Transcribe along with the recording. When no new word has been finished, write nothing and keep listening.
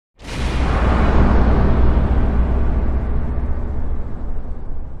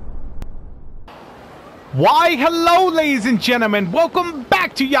Why, hello, ladies and gentlemen. Welcome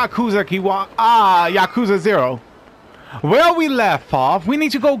back to Yakuza Yakuza 0. Where we left off, we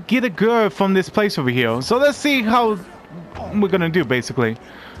need to go get a girl from this place over here. So let's see how we're gonna do, basically.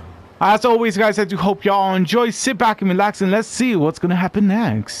 As always, guys, I do hope y'all enjoy. Sit back and relax, and let's see what's gonna happen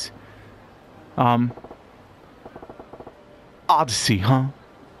next. Odyssey, huh?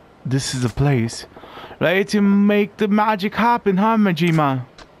 This is a place. Ready to make the magic happen, huh, Majima?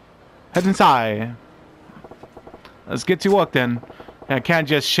 Head inside. Let's get to work then. I can't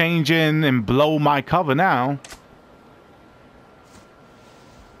just change in and blow my cover now.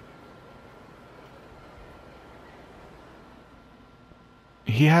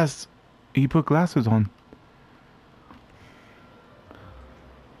 He put glasses on.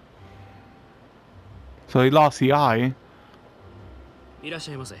 So he lost the eye.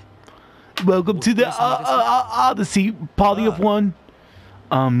 Welcome to the Odyssey party of one.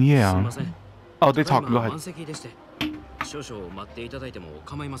 Yeah. Oh, they talk. Go ahead. 少々待っていただいても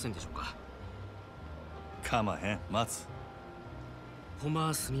構いませんでしょうか。構へん、待つ。ほん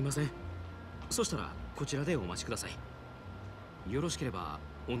ますみません。そしたらこちらでお待ちください。よろしければ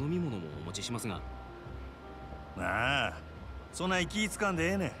お飲み物もお持ちしますが。ああ、そんな気使んで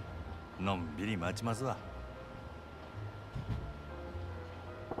ええねん。のんびり待ちますわ。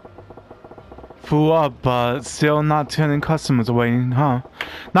Full up, but still not turning customers away, huh?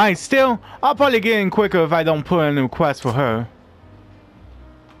 Nice. Still, I'll probably get in quicker if I don't put in a request for her.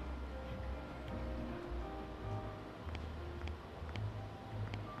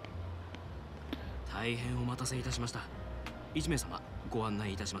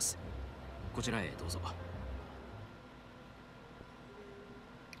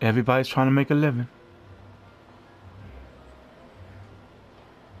 Everybody's trying to make a living.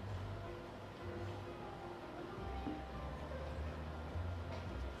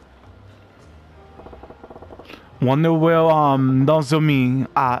 Wonder where Nozomi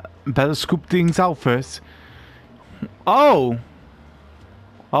better scoop things out first. Oh,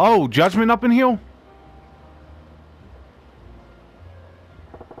 Judgment up in here.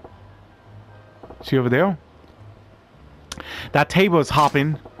 See over there? That table is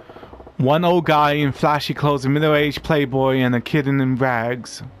hopping. One old guy in flashy clothes, a middle-aged playboy, and a kid in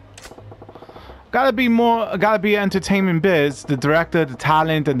rags. Gotta be entertainment biz, the director, the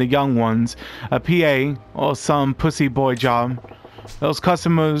talent, and the young ones. A PA, or some pussy boy job. Those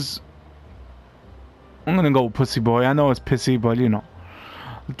customers... I'm gonna go pussy boy. I know it's pissy, but you know.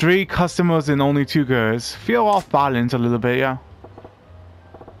 3 customers and only 2 girls. Feel off balance a little bit, yeah.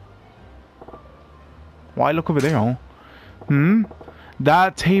 Why look over there?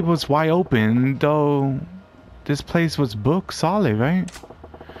 That table's wide open, though this place was booked solid, right?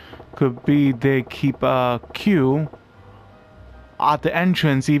 Could be they keep a queue at the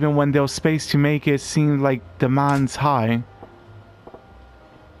entrance even when there's space to make it seem like demand's high.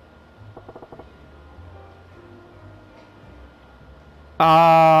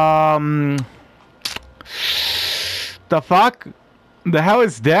 The fuck? The hell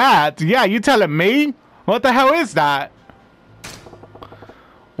is that? Yeah, you telling me? What the hell is that?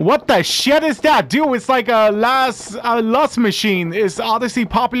 What the shit is that? Dude, it's like a lust machine. Is Odyssey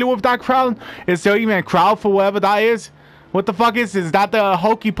popular with that crowd? Is there even a crowd for whatever that is? What the fuck is this? Is that the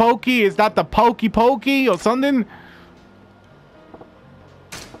hokey pokey? Is that the pokey pokey or something?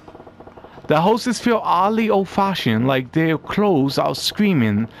 The hostess feel oddly old-fashioned, like their clothes are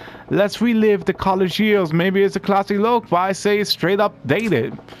screaming. Let's relive the college years. Maybe it's a classic look, but I say it's straight up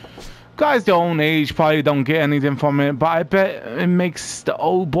dated. Guys their own age probably don't get anything from it, but I bet it makes the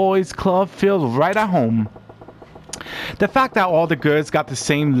old boys club feel right at home. The fact that all the girls got the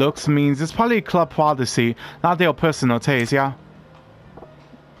same looks means it's probably a club policy, not their personal taste, yeah?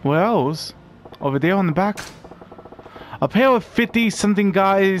 Where else? Over there on the back? A pair of 50-something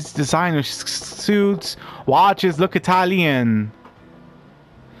guys, designer suits, watches look Italian.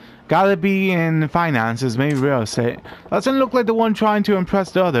 Gotta be in finances, maybe real estate. Doesn't look like the one trying to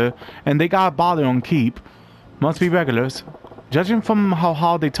impress the other, and they got a bother on keep. Must be regulars. Judging from how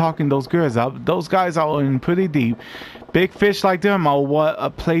hard they talking those girls up, those guys are in pretty deep. Big fish like them are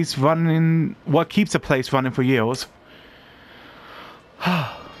what keeps a place running for years.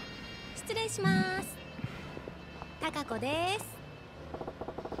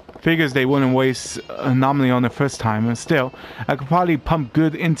 Figures they wouldn't waste anomaly on the first time, and still, I could probably pump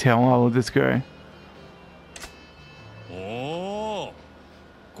good intel on all of this guy. Oh,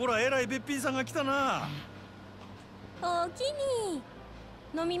 こら偉いべっぴんさんが来たな。おおきに。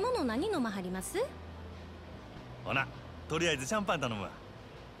飲み物何飲まはります？ほな、とりあえずシャンパン頼むわ。は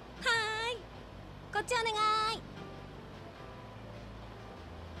ーい。こっちお願い。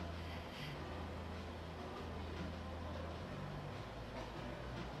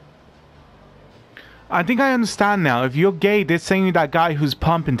I think I understand now. If you're gay, they're sending that guy who's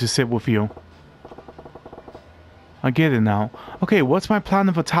pumping to sit with you. I get it now. Okay, what's my plan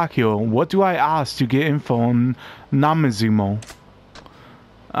of attack here? What do I ask to get info on Namizumo?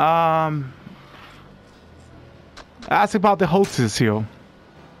 Ask about the hostess here.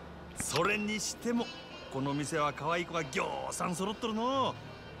 それにしてもこの店は可愛い子がぎょうさん揃っとるの。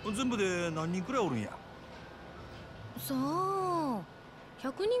全部で何人くらいおるんや。さあ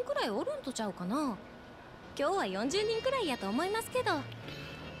100人くらいおるんとちゃうかな。今日は40人くらいやと思いますけど。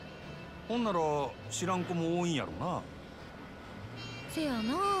ほんなら知らん子も多いんやろな。せや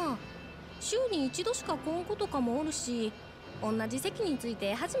な、週に一度しか来ん子とかもおるし、同じ席につい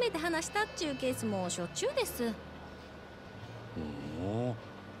て初めて話したっちゅうケースもしょっちゅうです。おお、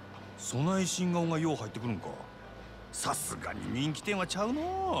そない新顔がよう入ってくるんか。さすがに人気店はちゃう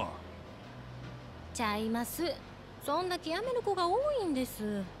の。ちゃいます。そんだけ辞める子が多いんで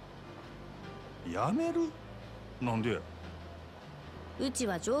す。やめる？なんで？うち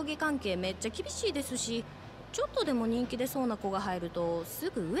は上下関係めっちゃ厳しいですし、ちょっとでも人気出そうな子が入るとす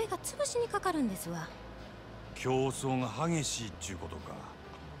ぐ上が潰しにかかるんですわ。競争が激しいっちゅうことか。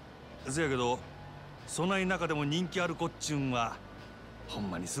せやけどそない中でも人気ある子っちゅうんはほん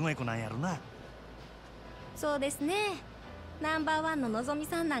まにすごい子なんやろな。そうですね。ナンバーワンののぞみ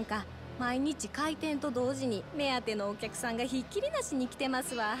さんなんか毎日開店と同時に目当てのお客さんがひっきりなしに来てま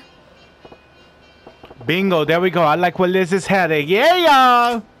すわ。Bingo, there we go. I like where Liz is headed. Yeah,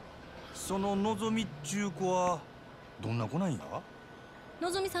 y'all! そののぞみっちゅう子はどんな子なんや？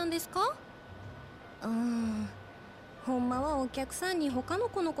のぞみさんですか？ほんまはお客さんに他の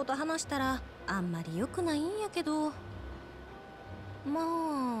子のこと話したらあんまり良くないんやけど、ま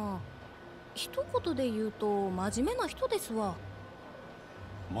あ一言で言うと真面目な人ですわ。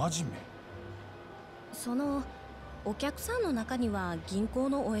真面目？そのお客さんの中には銀行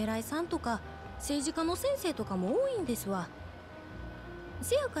のお偉いさんとか政治家の先生とかも多いんですわ。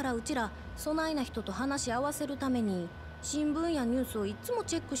せやからうちらそないな人と話し合わせるために新聞やニュースをいつも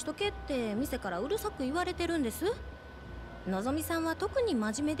チェックしとけって店からうるさく言われてるんです。のぞみさんは特に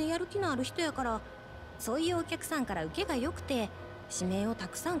真面目でやる気のある人やから、そういうお客さんから受けが良くて指名をた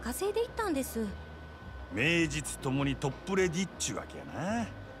くさん稼いでいったんです。名実ともにトップレディっちゅうわけやな。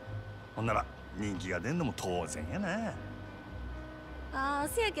ほんなら人気が出んのも当然やな。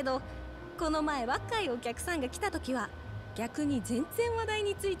せやけどこの前若いお客さんが来た時は逆に全然話題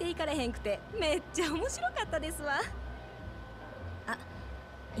についていかれへんくてめっちゃ面白かったですわ。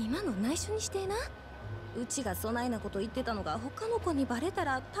今の内緒にしてな。うちがそないなこと言ってたのが他の子にバレた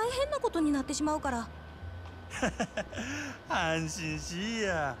ら大変なことになってしまうから。安心しい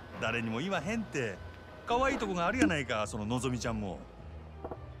や、誰にも言わへんって。可愛いとこがあるやないか、そののぞみちゃんも。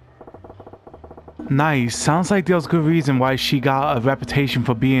Nice. Sounds like there's good reason why she got a reputation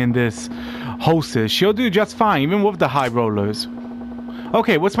for being this hostess. She'll do just fine, even with the high rollers.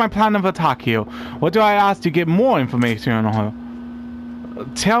 Okay, what's my plan of attack here? What do I ask to get more information on her?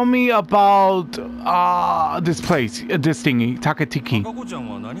 Tell me about this place, this thingy, Takatiki. 赤子ちゃん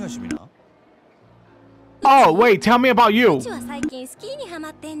は何が趣味な？ Oh, wait, tell me about う you. ちは最近スキーにハマ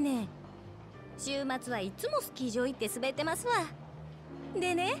ってんねん。週末はいつもスキー場行って滑ってますわ。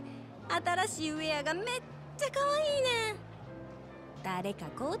でね、新しいウェアがめっちゃ可愛いねん。誰か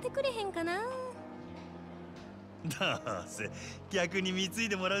買うてくれへんかな。どうせ逆に貢い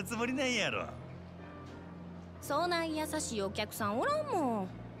でもらうつもりなんやろ。そない優しいお客さんおらんもん。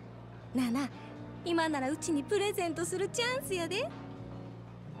なあなあ、今ならうちにプレゼントするチャンスやで。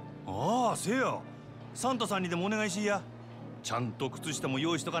ああ、せや。サンタさんにでもお願いしや。ちゃんと靴下も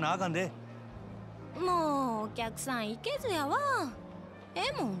用意しとかなあかんで。もうお客さんいけずやわ。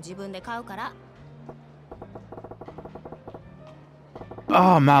もん自分で買うから。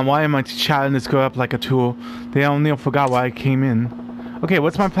Oh man, why am I chatting this girl up like a tool? They only forgot why I came in. Okay,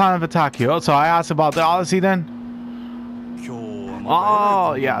 what's my plan of attack here? So I asked about the Odyssey then? 今日は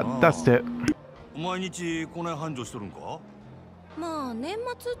ま Oh, yeah, that's it. 毎日こない繁盛しとるんか？まあ年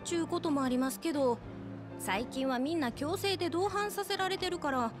末っちゅうこともありますけど、最近はみんな強制で同伴させられてる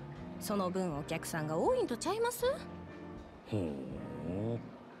から、その分お客さんが多いんとちゃいます？ほう、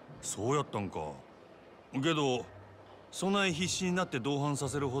そうやったんか。けどそない必死になって同伴さ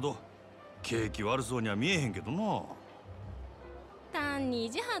せるほど景気悪そうには見えへんけどな。単に意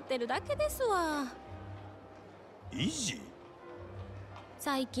地張ってるだけですわ。意地？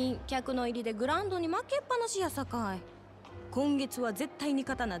最近客の入りでグラウンドに負けっぱなしやさかい。今月は絶対に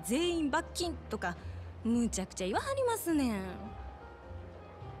勝たな全員罰金とかむちゃくちゃ言わはりますね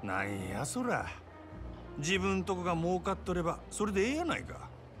ん。なんやそら。自分とこが儲かっとればそれでええやないか。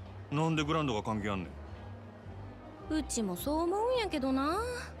なんでグラウンドが関係あんねん。うちもそう思うんやけどな。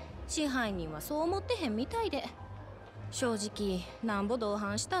支配人はそう思ってへんみたいで、正直なんぼ同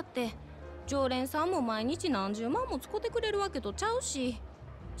伴したって常連さんも毎日何十万も使ってくれるわけとちゃうし、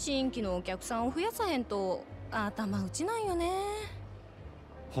新規のお客さんを増やさへんと頭打ちなんよね。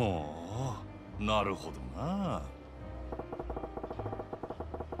ほう、なるほどな。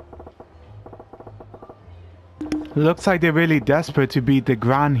Looks like they're really desperate to beat the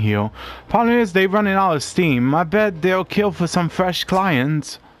Grand Heel. Problem is, they're running out of steam. I bet they'll kill for some fresh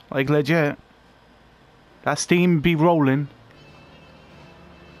clients. Like, legit. That steam be rolling.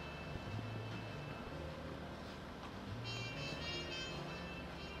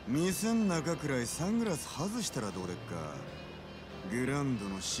 店ん中くらいサングラス外したらどうでっか。グランド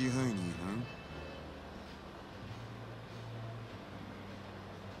の支配人はん。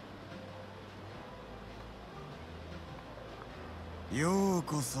よう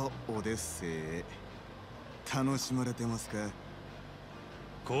こそオデッセイへ。楽しまれてますか？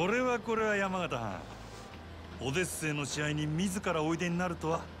これは山形藩。オデッセイの試合に自らおいでになると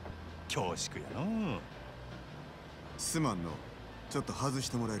は恐縮やの。すまんの。ちょっと外し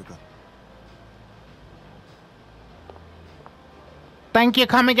てもらえるか。Thank you,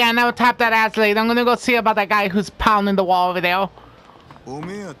 come again. Now tap that ass later. I'm gonna go see about that guy who's pounding the wall over there. お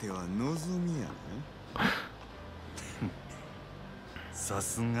目当ては望みやね。さ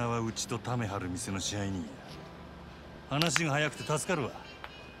すがはうちとタメ張る店の支配人や。話が早くて助かるわ。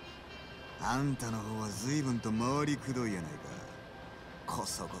あんたの方は随分と回りくどいやないか。こ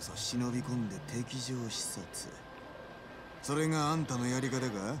そこそ忍び込んで敵情視察。それがあんたのやり方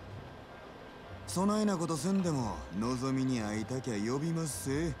か？そないなことせんでも望みに会いたきゃ呼びま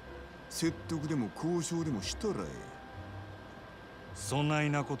すせ。説得でも交渉でもしたらえ。そない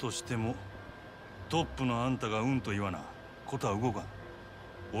なことしてもトップのあんたがうんと言わなことは動かん。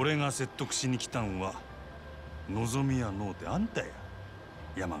俺が説得しに来たんは望みやのうてあんたや、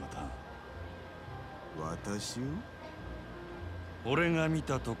山形。私を？俺が見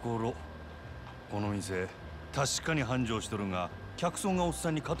たところこの店確かに繁盛しとるが客層がおっさ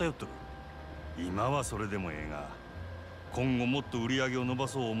んに偏っとる。今はそれでもええが今後もっと売り上げを伸ば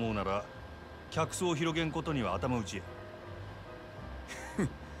そう思うなら客層を広げんことには頭打ちや。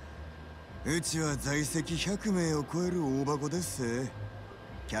うちは在籍100名を超える大箱ですせ。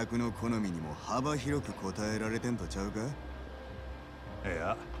客の好みにも幅広く応えられてんとちゃうか？い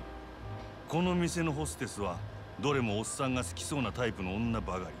や、この店のホステスはどれもおっさんが好きそうなタイプの女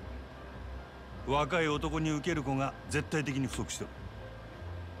ばかり。若い男に受ける子が絶対的に不足してる。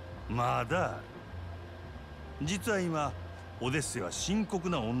まだ実は今オデッセイは深刻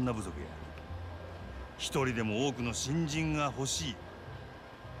な女不足や。一人でも多くの新人が欲しい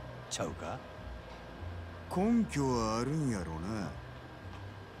ちゃうか？根拠はあるんやろな。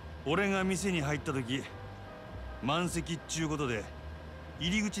俺が店に入った時満席っちゅうことで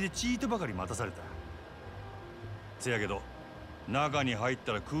入り口でチートばかり待たされた。せやけど中に入っ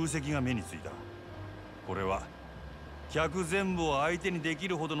たら空席が目についた。これは客全部を相手にでき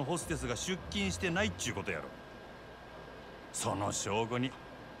るほどのホステスが出勤してないっちゅうことやろ。その証拠に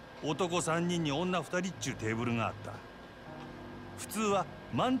男3人に女2人っちゅうテーブルがあった。普通は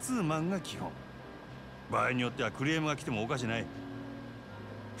マンツーマンが基本。場合によってはクレームが来てもおかしない。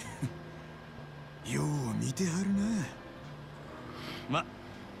よう見てはるな。ま、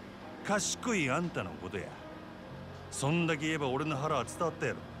賢いあんたのことや。そんだけ言えば俺の腹は伝わった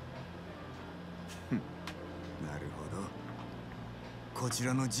やろ。なるほど。こち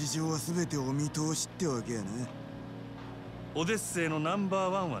らの事情は全てお見通しってわけやな。オデッセイのナンバ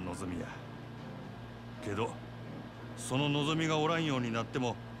ーワンは望みや。けどその望みがおらんようになって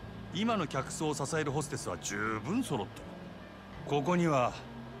も今の客層を支えるホステスは十分揃っとる。ここには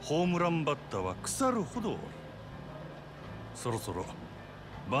ホームランバッターは腐るほどおる。そろそろ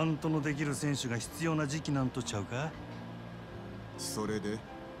バントのできる選手が必要な時期なんとちゃうか？それで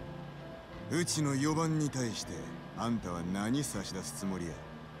うちの4番に対してあんたは何差し出すつもりや？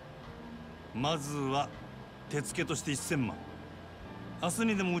まずは手付けとして1000万。明日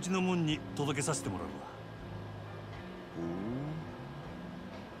にでもうちの門に届けさせてもらうわ。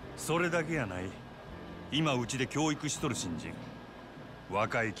それだけやない。今うちで教育しとる新人、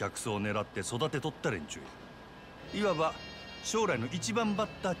若い客層を狙って育てとった連中や。いわば将来の一番バッ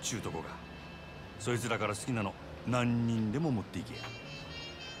ターっちゅうとこが。そいつらから好きなの何人でも持っていけや。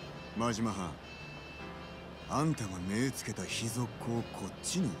真島藩、あんたが目つけた秘族をこっ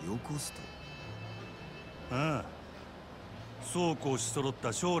ちによこすと？ああ、そうこうし揃っ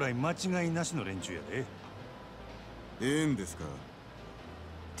た将来間違いなしの連中やで。ええんですか？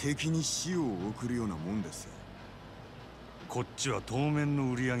敵に死を送るようなもんです。こっちは当面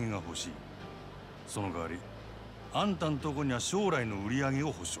の売り上げが欲しい。その代わりあんたんとこには将来の売り上げ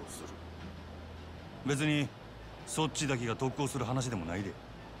を保証する。別にそっちだけが得をする話でもないで。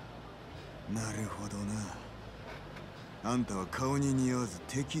なるほどな。あんたは顔に似合わず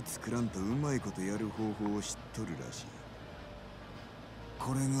敵作らんとうまいことやる方法を知っとるらしい。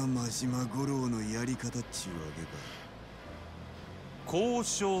これが真島五郎のやり方っちゅうわけか。交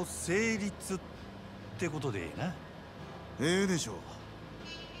渉成立ってことでええな。ええでしょう。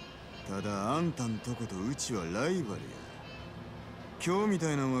ただあんたんとことうちはライバルや。今日み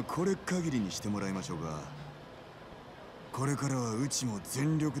たいなのはこれ限りにしてもらいましょうか。これからはうちも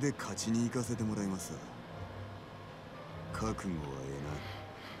全力で勝ちに行かせてもらいますわ。覚悟は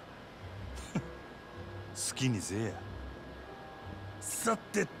ええな。好きにせえや。さ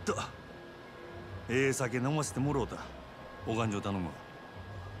てと、ええ酒飲ませてもろうた。お勘定頼むわ。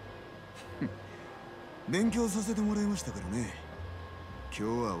勉強させてもらいましたからね。今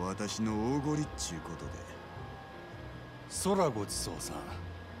日は私の大ごりっちゅうことで。空ごちそうさん。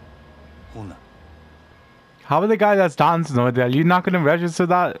ほな。 How about the guy that's dancing over there? Are you not gonna register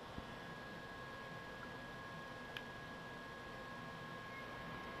that?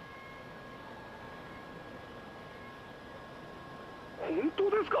 本当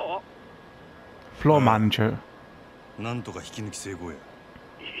ですか？ Floor manager. なんとか引き抜き成功や。い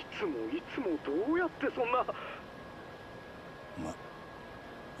つもどうやってそんな。ま、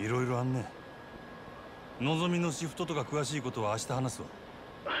いろいろあんね。のぞみのシフトとか詳しいことは明日話すわ。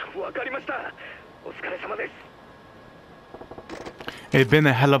わかりました。お疲れ様です。 It's been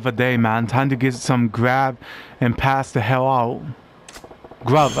a hell of a day, man. Time to get some grab and pass the hell out.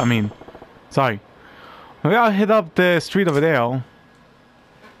 Grub, I mean. Sorry. We gotta hit up the street over there.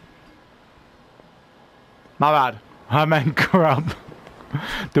 My bad. I meant grub.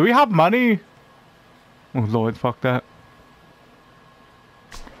 Do we have money? Oh lord, fuck that.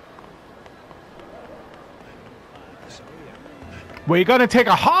 We're gonna take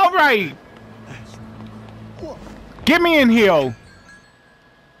a hard right. Get me in here.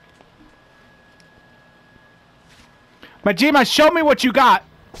 Majima, show me what you got.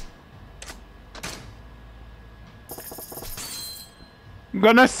 I'm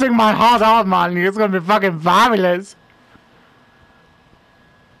gonna sing my heart out, man. It's gonna be fucking fabulous.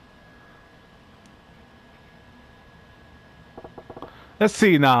 Let's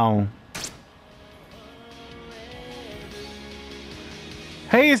see now.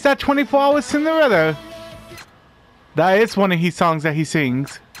 Hey, is that 24 Hours Cinderella? That is one of his songs that he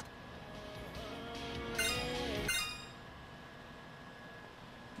sings.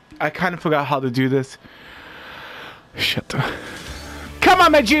 I kind of forgot how to do this. Shut the... Come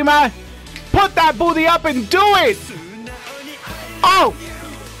on, Majima! Put that booty up and do it! Oh!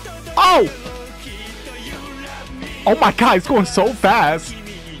 Oh! Oh my god, it's going so fast!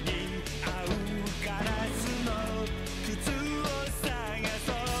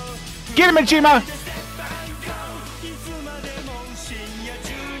 Get him, Majima!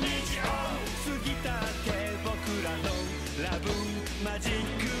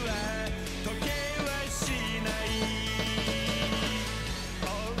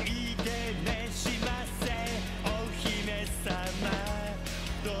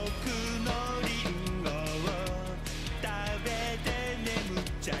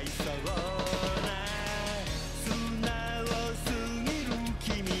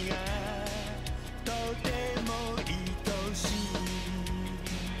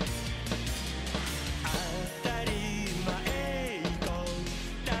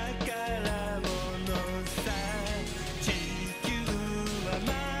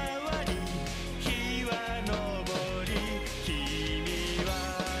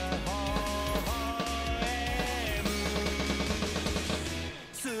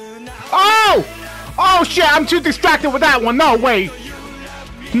 Oh! Oh shit, I'm too distracted with that one. No way.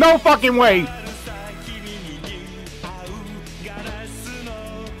 No fucking way.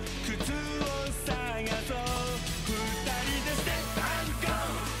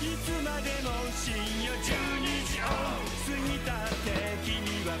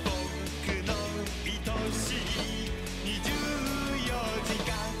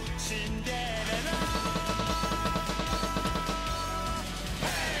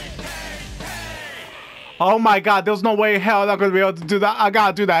 Oh my god, there's no way in hell I'm not gonna be able to do that. I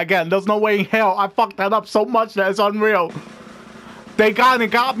gotta do that again. There's no way in hell. I fucked that up so much that it's unreal. They kinda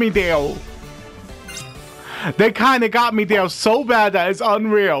got me there. They kinda got me there so bad that it's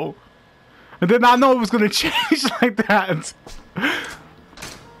unreal. I did not know it was gonna change like that.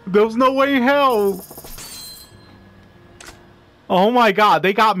 There was no way in hell. Oh my god,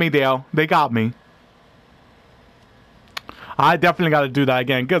 they got me there. They got me. I definitely gotta do that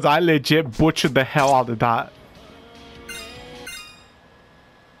again because I legit butchered the hell out of that.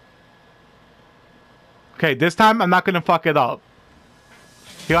 Okay, this time I'm not gonna fuck it up.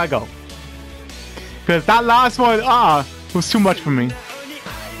 Here I go. Because that last one, was too much for me.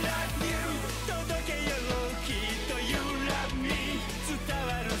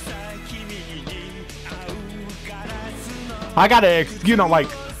 I gotta, you know, like,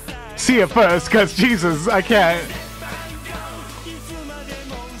 see it first, because Jesus, I can't.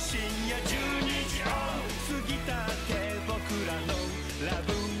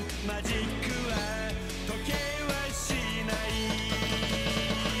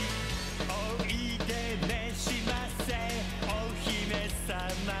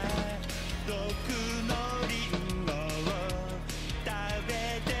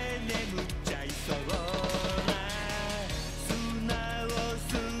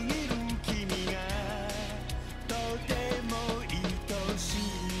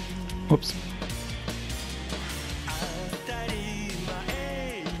 Whoops.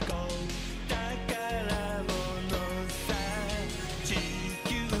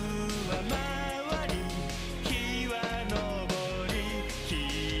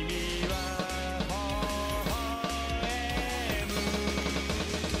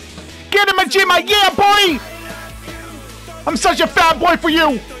 Get him, Majima! Yeah, boy! I'm such a fat boy for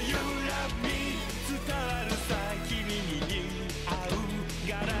you!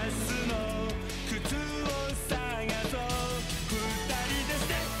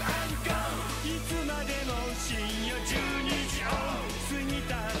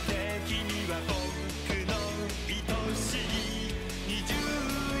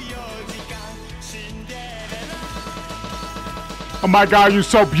 Oh my god, you're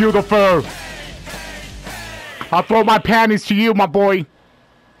so beautiful! I'll throw my panties to you, my boy!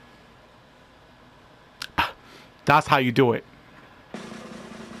 That's how you do it.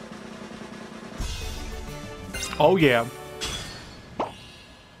 Oh yeah.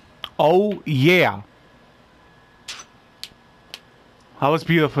 Oh yeah. That was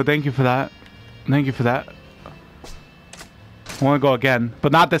beautiful. Thank you for that. Thank you for that. I want to go again,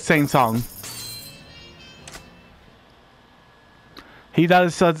 but not the same song. He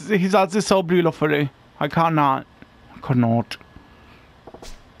does this so beautifully. I cannot. I cannot.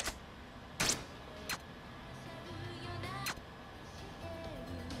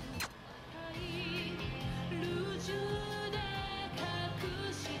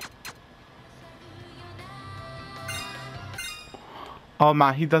 Oh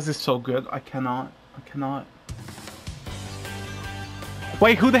man, he does this so good. I cannot. I cannot.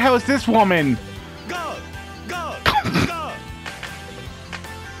 Wait, who the hell is this woman? Go! Go! Go!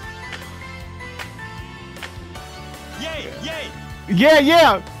 Yay! Yay! Yeah,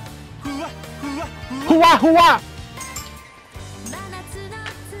 yeah! Hua, hua!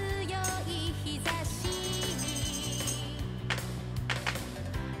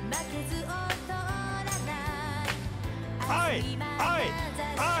 Aye! Aye!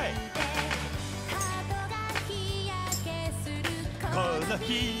 Aye! この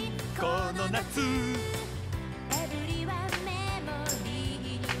日この夏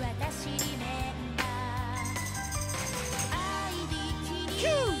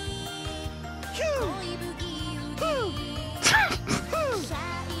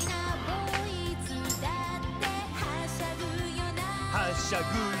はしゃ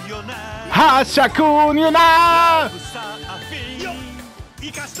ぐよなはしゃくんよなサーフィン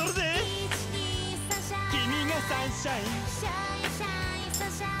生かしとるぜ君がサンシャインシャイン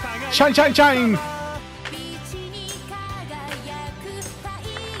シャインシャイン君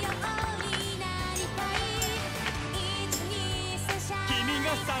が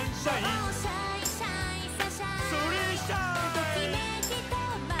サンシャインそれシャイン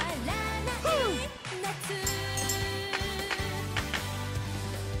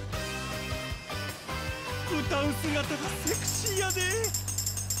歌う姿がセクシーやで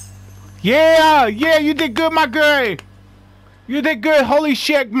Yeah, yeah, you did good, my girl. You did good. Holy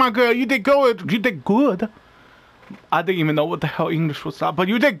shit, my girl. You did good. You did good. I didn't even know what the hell English was that, but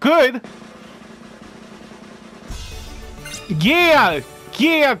you did good. Yeah,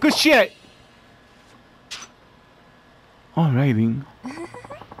 yeah, good shit. Alrighty.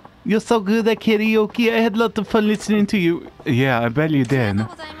 You're so good at karaoke. I had lots of fun listening to you. Yeah, I bet you did. I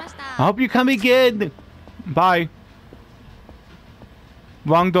hope you come again. Bye.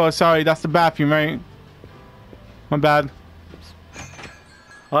 Wrong door, sorry, that's the bathroom, right? My bad.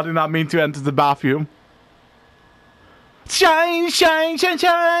 I did not mean to enter the bathroom. Shine, shine, shine,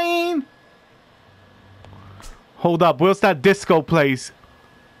 shine! Hold up, where's that disco place?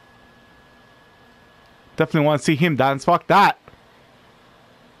 Definitely want to see him dance, fuck that.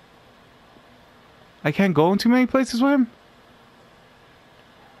 I can't go in too many places with him?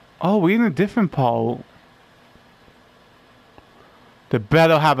 Oh, we're in a different pole. They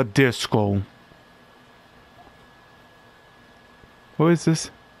better have a disco. What is this?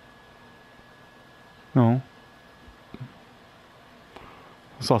 No.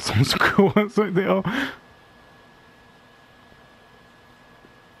 I saw some cool ones right there.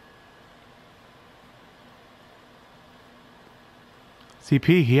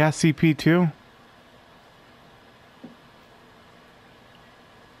 CP, he has CP too.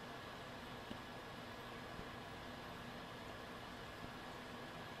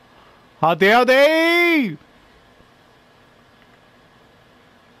 How dare they?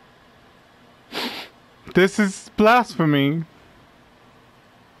 This is blasphemy.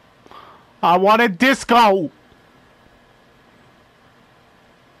 I want a disco.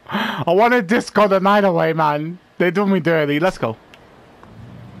 I want a disco the night away, man. They do me dirty. Let's go.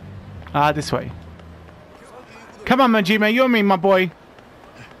 This way. Come on, Majima. You and me, my boy.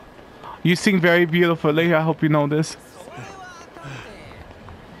 You sing very beautifully. I hope you know this.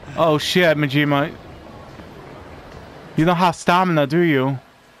 Oh shit, Majima. You don't have stamina, do you?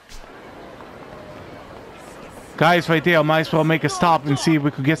 Guys, right there. I might as well make a stop and see if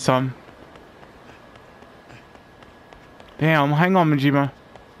we could get some. Damn, hang on, Majima.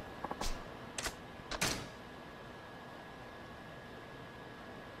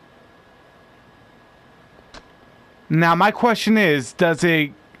 Now, my question is, does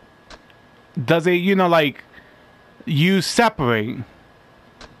it, you know, like, you separate?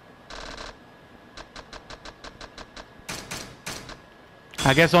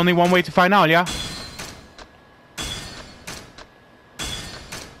 I guess only one way to find out, yeah?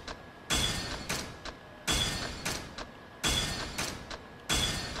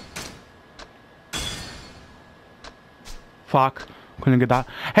 Fuck. Couldn't get that.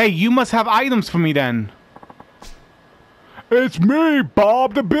 Hey, you must have items for me then. It's me,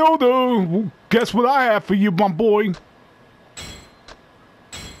 Bob the Builder. Guess what I have for you, my boy?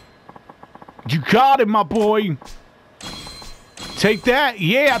 You got it, my boy. Take that.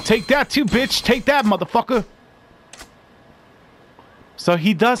 Yeah, take that too, bitch. Take that, motherfucker. So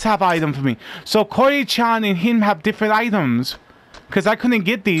he does have item for me. So Koi-chan and him have different items. Because I couldn't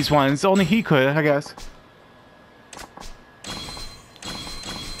get these ones. Only he could, I guess.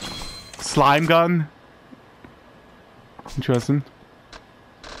 Slime gun. Interesting.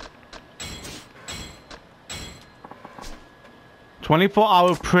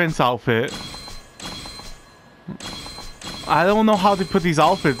 "24-hour Prince outfit." I don't know how to put these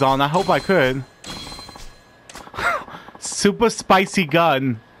outfits on. I hope I could. Super spicy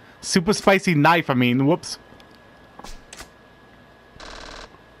gun. Super spicy knife, I mean. Whoops.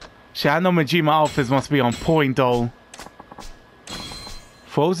 Shit, I know Majima outfits must be on point, though.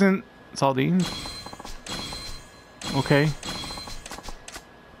 Frozen sardines? Okay.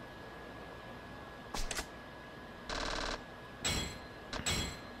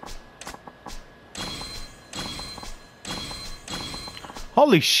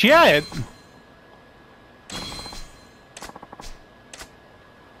 Holy shit!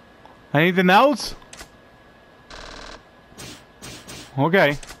 Anything else?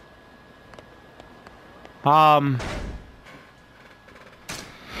 Okay.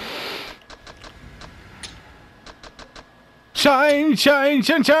 Shine, shine,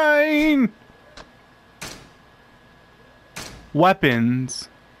 shine, shine! Weapons.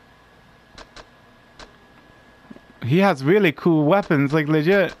 He has really cool weapons, like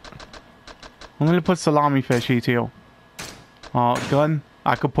legit. I'm gonna put salami fish here. Gun?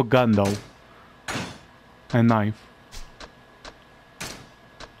 I could put gun though. And knife.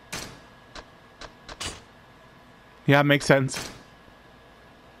 Yeah, makes sense.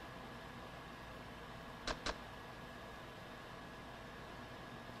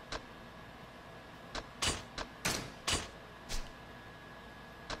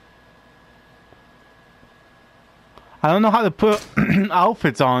 I don't know how to put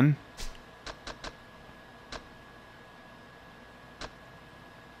outfits on.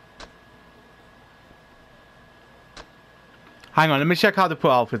 Hang on, let me check how to put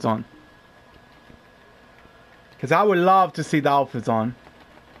outfits on. Because I would love to see the outfits on.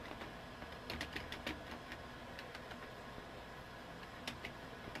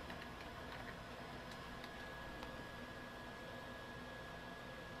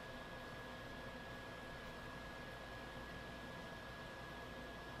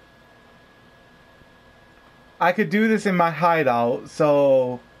 I could do this in my hideout.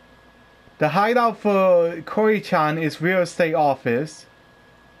 So the hideout for Kori-chan is real estate office.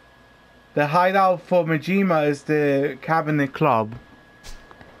 The hideout for Majima is the cabinet club.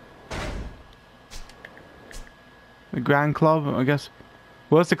 The grand club, I guess.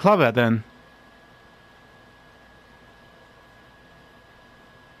 Where's the club at then?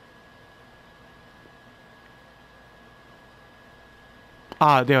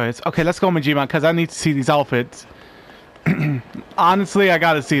 Ah, there it is. Okay, let's go, Majima, because I need to see these outfits. Honestly, I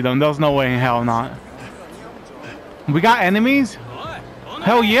gotta see them. There's no way in hell not. We got enemies?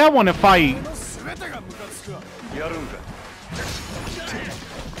 Hell yeah, I want to fight.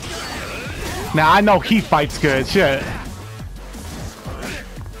 Now, I know he fights good. Shit.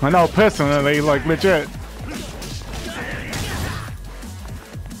 I know personally, like, legit.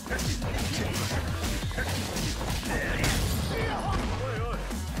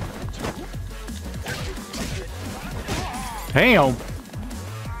 Damn.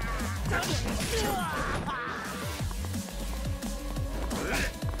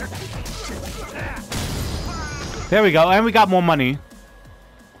 There we go, and we got more money.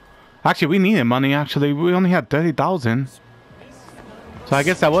 Actually, we needed money, actually. We only had 30,000. So I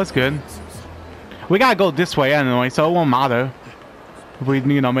guess that was good. We gotta go this way anyway, so it won't matter. If we,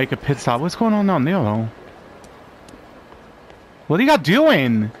 you know, make a pit stop. What's going on down there, though? What are you guys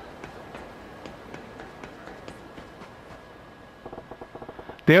doing?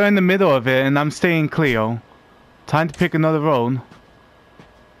 They're in the middle of it, and I'm staying clear. Time to pick another road.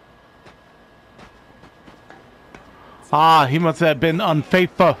 Ah, he must have been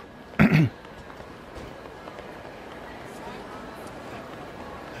unfaithful.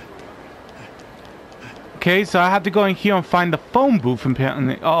 Okay, so I have to go in here and find the phone booth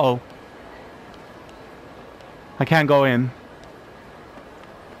apparently. Uh-oh. I can't go in.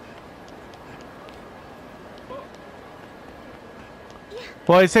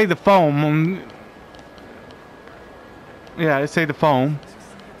 Well, I say the phone. Yeah, I say the phone.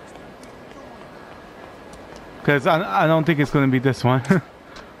 Because I don't think it's going to be this one.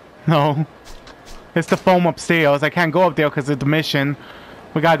 No. It's the foam upstairs. I can't go up there because of the mission.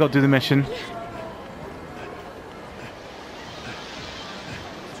 We gotta go do the mission.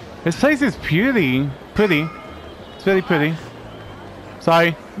 This place is pretty. It's very pretty.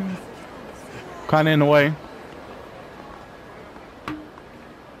 Sorry. Kinda in the way.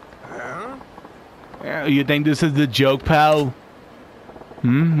 You think this is the joke, pal?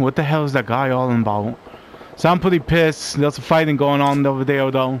 What the hell is that guy all about? So I'm pretty pissed. There's some fighting going on over there,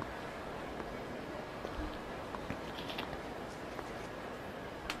 though.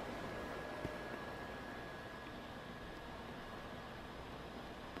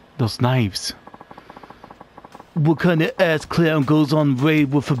 Those knives. What kind of ass clown goes on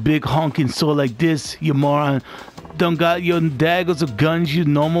raid with a big honking sword like this, you moron? Don't got your daggers or guns, you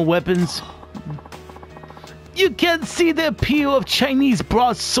normal weapons? You can't see the appeal of Chinese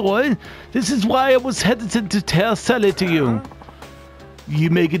broadsword. This is why I was hesitant to sell it to you. You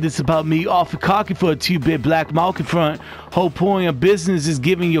making this about me awful cocky for a 2-bit black market front. Whole point of business is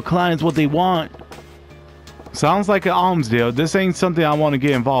giving your clients what they want. Sounds like an arms deal. This ain't something I want to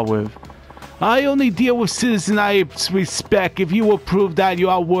get involved with. I only deal with citizens I respect. If you will prove that you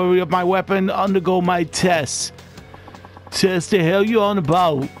are worthy of my weapon, undergo my test. Test the hell you on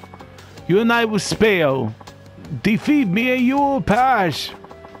about? You and I will spare. Defeat me and you will perish.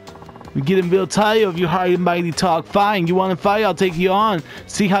 I'm getting real tired of your high and mighty talk. Fine, you want to fight? I'll take you on.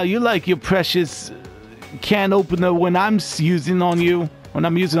 See how you like your precious can opener when I'm using on you.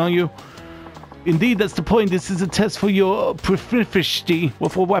 Indeed, that's the point. This is a test for your proficiency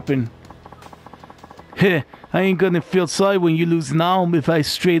with a weapon. Heh, I ain't gonna feel sorry when you lose an arm if I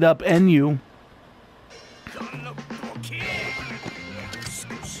straight up end you.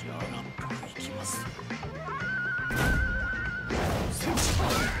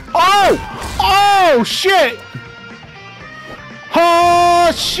 Oh! Oh, shit!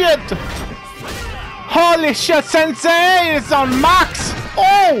 Oh, shit! Holy shit, Sensei! It's on max!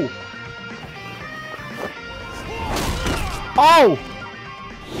 Oh! Oh!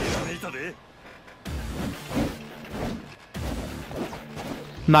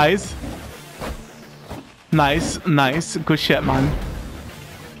 Nice. Nice, nice. Good shit, man.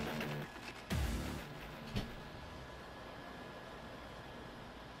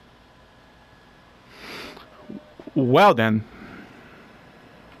 Well then.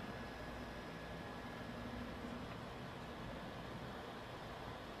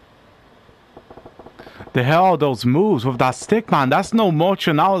 The hell are those moves with that stick, man? That's no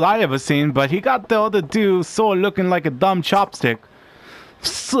motion out I ever seen, but he got the other dude sword looking like a dumb chopstick.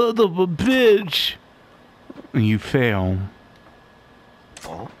 Son of a bitch. You fail.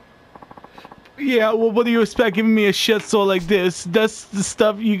 Oh? Yeah, well, what do you expect giving me a shit sword like this? That's the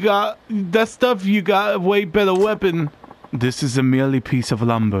stuff you got. That stuff you got a way better weapon. This is a merely piece of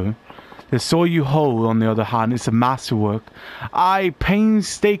lumber. The sword you hold, on the other hand, is a masterwork. I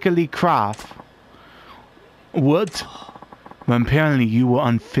painstakingly craft. What? Well, apparently you were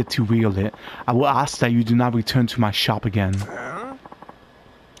unfit to wield it. I will ask that you do not return to my shop again.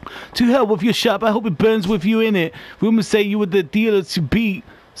 To hell with your shop. I hope it burns with you in it. Rumors say you were the dealer to beat.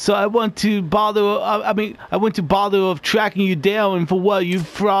 So I want to bother. I went to bother of tracking you down. And for what? You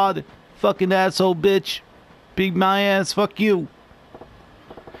fraud, fucking asshole, bitch. Beat my ass. Fuck you.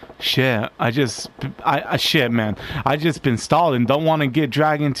 Shit. Shit, man. I just been stalling. Don't want to get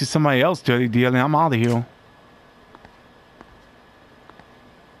dragged into somebody else dirty dealing. I'm out of here.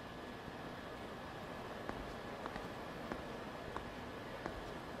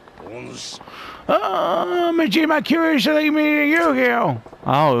 Majima, curiously meeting you here.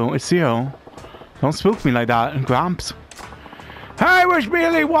 Oh, it's you. Don't spook me like that, Gramps. I was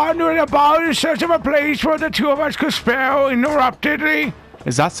merely wandering about in search of a place where the two of us could spare uninterruptedly.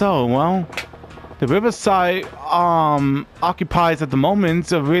 Is that so? Well, the Riverside occupies at the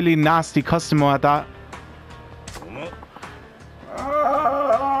moment a really nasty customer at that.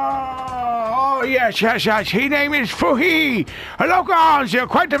 Oh, yes. His name is Fuhi, a local answer,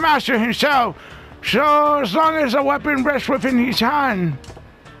 quite the master himself. So, as long as a weapon rests within his hand.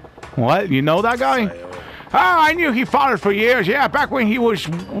 What? You know that guy? Oh, I knew he followed for years. Yeah, back when he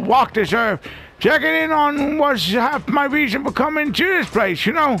walked this earth. Checking in on was half my reason for coming to this place,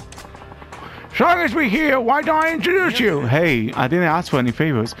 you know. As long as we're here, why don't I introduce you? Hey, I didn't ask for any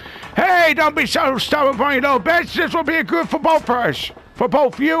favors. Hey, don't be so stubborn for your little bitch. This will be good for both of us. For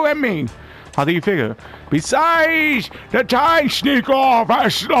both you and me. How do you figure? Besides, the time sneak off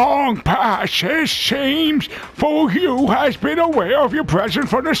has long passed. It seems for you has been aware of your presence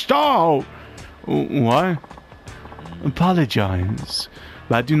from the start. What? Apologize.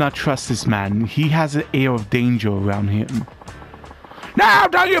 But I do not trust this man. He has an air of danger around him. Now,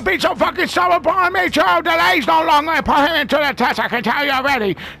 don't you be so fucking stubborn upon me, child. Delay's no longer put him into the test. I can tell you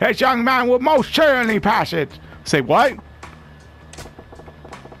already. This young man will most certainly pass it. Say what?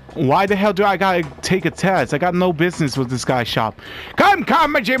 Why the hell do I gotta take a test? I got no business with this guy's shop. Come,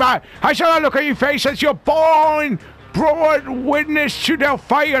 Majima. I saw a look at your face as you're born. Broad witness to the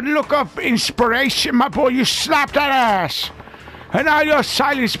fire look of inspiration, my boy. You slapped that ass. And now your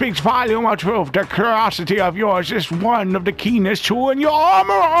silence speaks volume of truth. The curiosity of yours is one of the keenest tools in your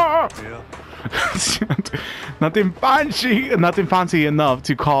armor. Yeah. Nothing fancy enough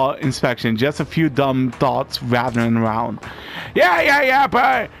to call inspection. Just a few dumb thoughts rattling around. Yeah,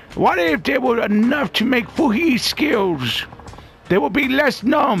 but what if they were enough to make Fuhi's skills? They would be less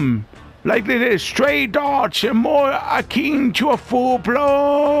numb, like the stray darts, and more akin to a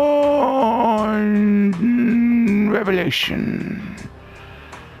full-blown revelation.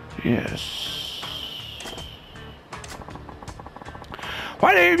 Yes.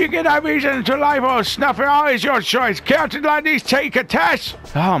 What if you get that reason to life or snuffing out is your choice? Care to let these take a test?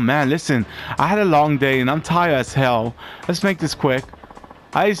 Oh man, listen. I had a long day and I'm tired as hell. Let's make this quick.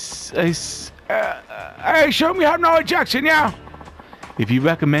 I assume you have no objection, yeah? If you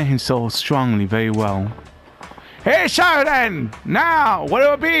recommend him so strongly, very well. Hey, sir, then. Now, what it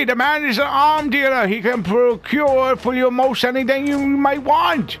will be? The man is an arm dealer. He can procure for you most anything you might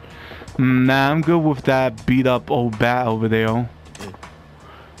want. Nah, I'm good with that beat up old bat over there.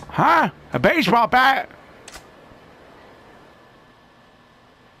 Huh? A baseball bat?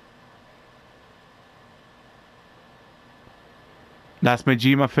 That's my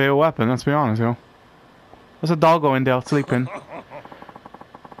favorite weapon, let's be honest, yo. There's a doggo in there sleeping.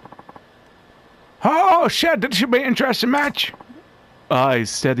 Oh shit, this should be an interesting match. Eyes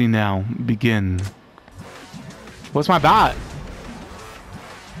steady now. Begin. What's my bat?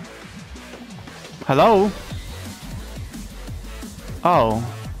 Hello? Oh.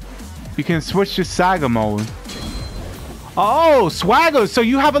 You can switch to Saga mode. Oh, Swagger! So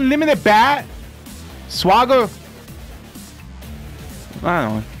you have a limited bat? Swagger? I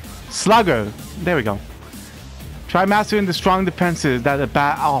don't know. Slugger. There we go. Try mastering the strong defenses that the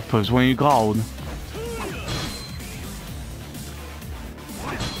bat offers when you gold.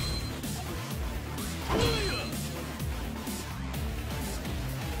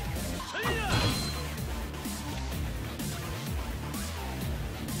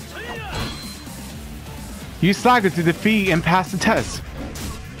 Use Slugger to defeat and pass the test.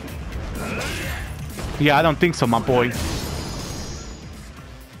 Yeah, I don't think so, my boy.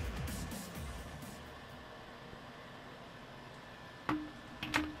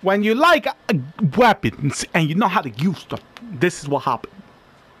 When you like weapons and you know how to use them, this is what happened.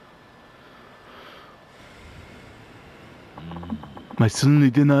 I certainly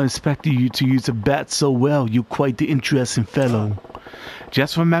did not expect you to use a bat so well. You're quite the interesting fellow.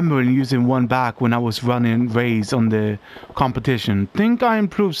 Just remembering using one back when I was running raids on the competition. Think I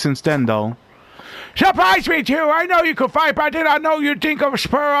improved since then, though. Surprise me too! I know you could fight, but I did not know you'd think of a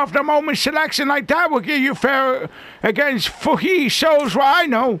spur-of-the-moment selection like that would give you fair against Fuhi. Shows what I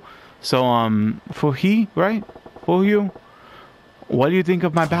know. So, for he, right? For you? What do you think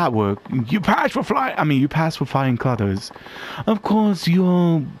of my bat work? You pass for flying colors. Of course,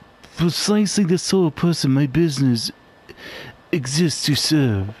 you're precisely the sort of person my business exists to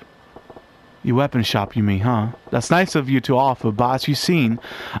serve. Your weapon shop, you mean, huh? That's nice of you to offer, but as you've seen,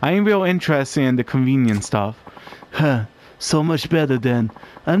 I ain't real interested in the convenient stuff. Huh, so much better then.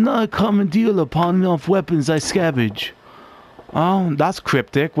 I'm not a common dealer pawning off weapons I scavenge. Oh, that's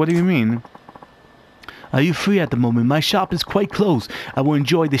cryptic. What do you mean? Are you free at the moment? My shop is quite close. I will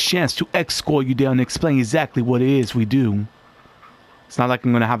enjoy the chance to escort you there and explain exactly what it is we do. It's not like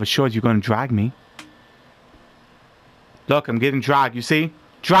I'm going to have a short you're going to drag me. Look, I'm getting dragged, you see?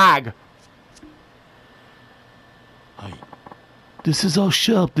 Drag! This is our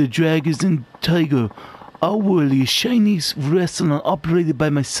shop, the Dragons and Tiger. Our worldly Chinese restaurant operated by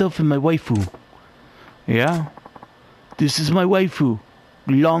myself and my waifu. Yeah? This is my waifu,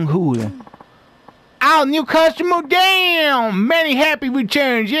 Long Hu. Oh, new customer, damn! Many happy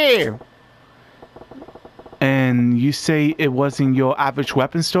returns, yeah! And you say it wasn't your average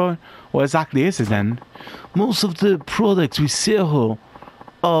weapon store? What exactly is it then? Most of the products we sell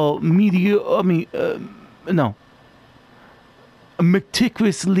are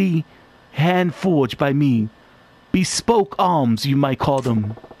meticulously hand-forged by me. Bespoke arms, you might call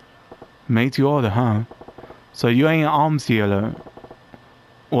them. Made to order, huh? So you ain't an arms dealer.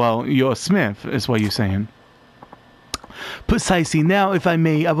 Well, you're a smith, is what you're saying. Precisely. Now, if I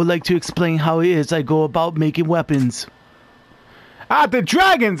may, I would like to explain how it is I go about making weapons. At the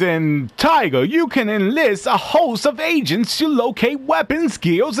Dragons and Tiger, you can enlist a host of agents to locate weapons,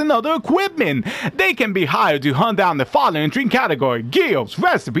 skills, and other equipment. They can be hired to hunt down the following three categories: gills,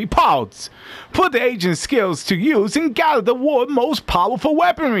 recipe, parts. Put the agent's skills to use and gather the world's most powerful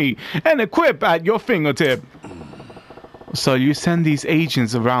weaponry and equip at your fingertip. So you send these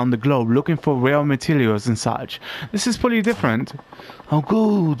agents around the globe looking for rare materials and such. This is pretty different. How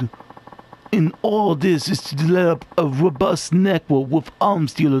good. In all this is to develop a robust network with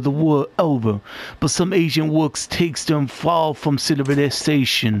arms dealers the world over. But some agent works takes them far from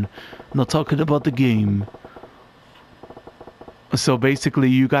civilization. Not talking about the game. So basically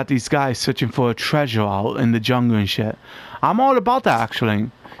you got these guys searching for a treasure out in the jungle and shit. I'm all about that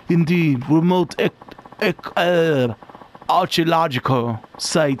actually. Indeed, remote archaeological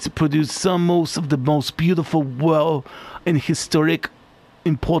sites produce most of the most beautiful, well and historic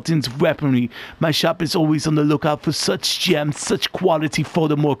important weaponry. My shop is always on the lookout for such gems, such quality.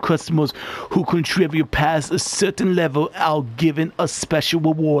 Furthermore, customers who contribute past a certain level are given a special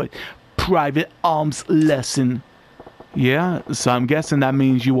reward, private arms lesson. Yeah, so I'm guessing that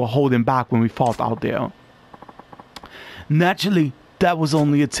means you were holding back when we fought out there. Naturally, that was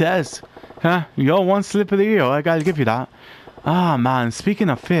only a test. Huh? You're one slip of the eel, I gotta give you that. Ah, man, speaking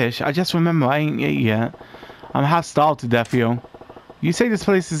of fish, I just remember I ain't ate yet. I'm half starved to death, yo. You say this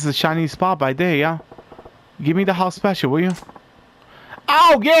place is a Chinese spot by day, yeah? Give me the house special, will you?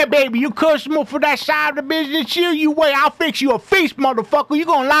 Oh, yeah, baby, you customer for that side of the business here? You wait, I'll fix you a feast, motherfucker. You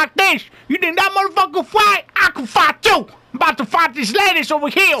gonna like this? You think that motherfucker fight? I can fight too. I'm about to fight this ladies over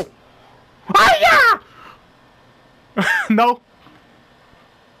here. Oh, yeah! No.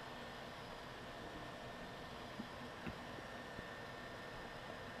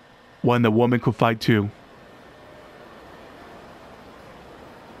 When the woman could fight too.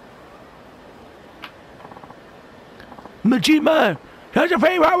 Majima, here's a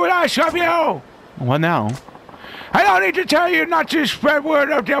favor I would ask of you. What now? I don't need to tell you not to spread word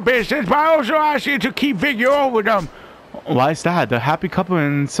of their business, but I also ask you to keep vigor over them. Why is that? The happy couple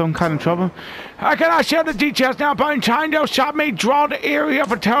in some kind of trouble? I cannot share the details now, but in time their shop may draw the area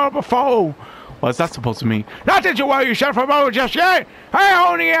of a terrible foe. What's that supposed to mean? Not that you worry yourself about it just yet. I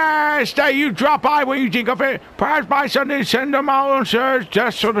only ask that you drop by when you think of it. Perhaps by Sunday send them out on search,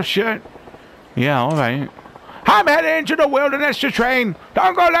 that sort of shit. Yeah, alright. I'm heading into the wilderness to train.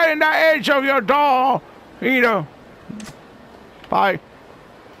 Don't go laying the edge of your door either. Bye.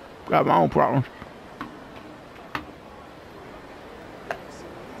 Got my own problems.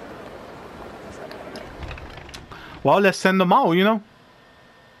 Well, let's send them out, you know?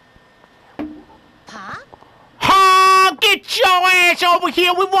 Huh? Ha! Get your ass over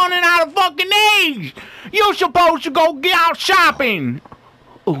here. We're running out of fucking eggs. You're supposed to go get out shopping.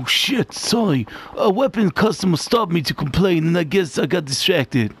 Oh shit, sorry. A weapon customer stopped me to complain and I guess I got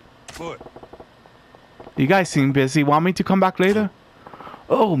distracted. What? You guys seem busy. Want me to come back later?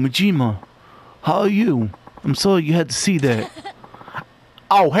 Oh, Majima. How are you? I'm sorry you had to see that.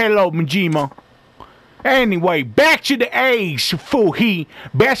 Oh, hello, Majima. Anyway, back to the eggs, Fuhi.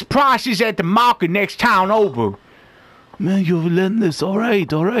 Best prices at the market next town over. Man, you're relentless. All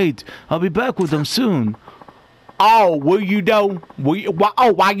right. I'll be back with them soon. Oh, will you though?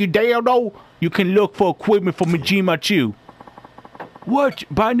 While you there though? You can look for equipment for Majima too. What?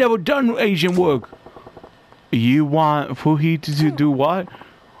 But I never done Asian work. You want Fujita to do what?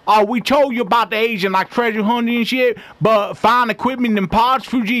 Oh, we told you about the Asian, like treasure hunting and shit. But find equipment and parts,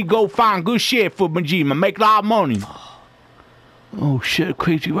 Fuji, go find good shit for Majima. Make a lot of money. Oh shit,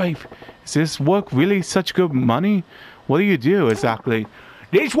 crazy wife. Is this work really such good money? What do you do exactly?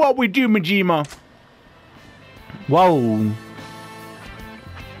 This is what we do, Majima. Whoa.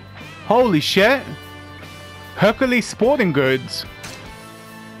 Holy shit. Hercules Sporting Goods.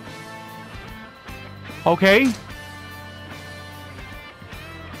 Okay.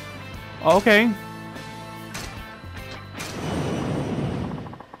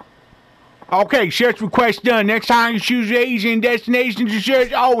 Okay, search request done. Next time you choose your Asian destination to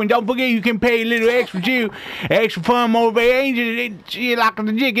search. Oh, and don't forget you can pay a little extra too. Extra fun motivation, like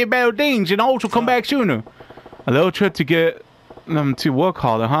to get better things and also come back sooner. A little trip to get them to work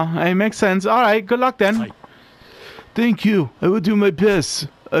harder, huh? Hey, makes sense. Alright, good luck then. Thank you. I will do my best.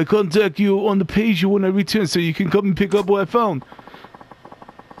 I'll contact you on the page when I return so you can come and pick up what I found.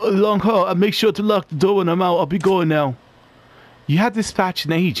 A long haul. I'll make sure to lock the door when I'm out. I'll be going now. You have dispatched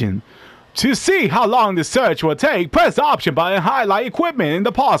an agent. To see how long the search will take, press the option button and highlight equipment in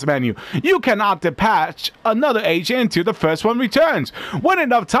the pause menu. You cannot dispatch another agent until the first one returns. When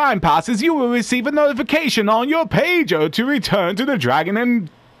enough time passes, you will receive a notification on your pager to return to the Dragon and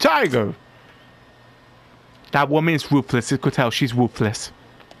Tiger. That woman is ruthless. You could tell she's ruthless.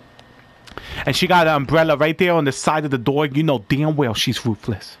 And she got an umbrella right there on the side of the door. You know damn well she's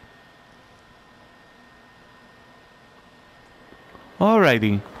ruthless.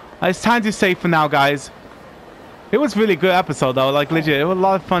 Alrighty. It's time to save for now, guys. It was a really good episode, though. Like, legit. It was a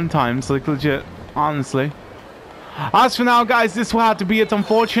lot of fun times. Like, legit. Honestly. As for now, guys, this will have to be it,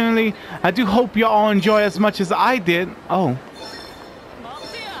 unfortunately. I do hope you all enjoy as much as I did. Oh.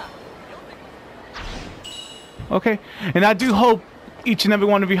 Okay. And I do hope each and every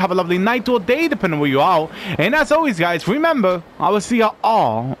one of you have a lovely night or day, depending on where you are. And as always, guys, remember, I will see you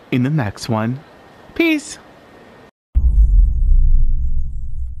all in the next one. Peace.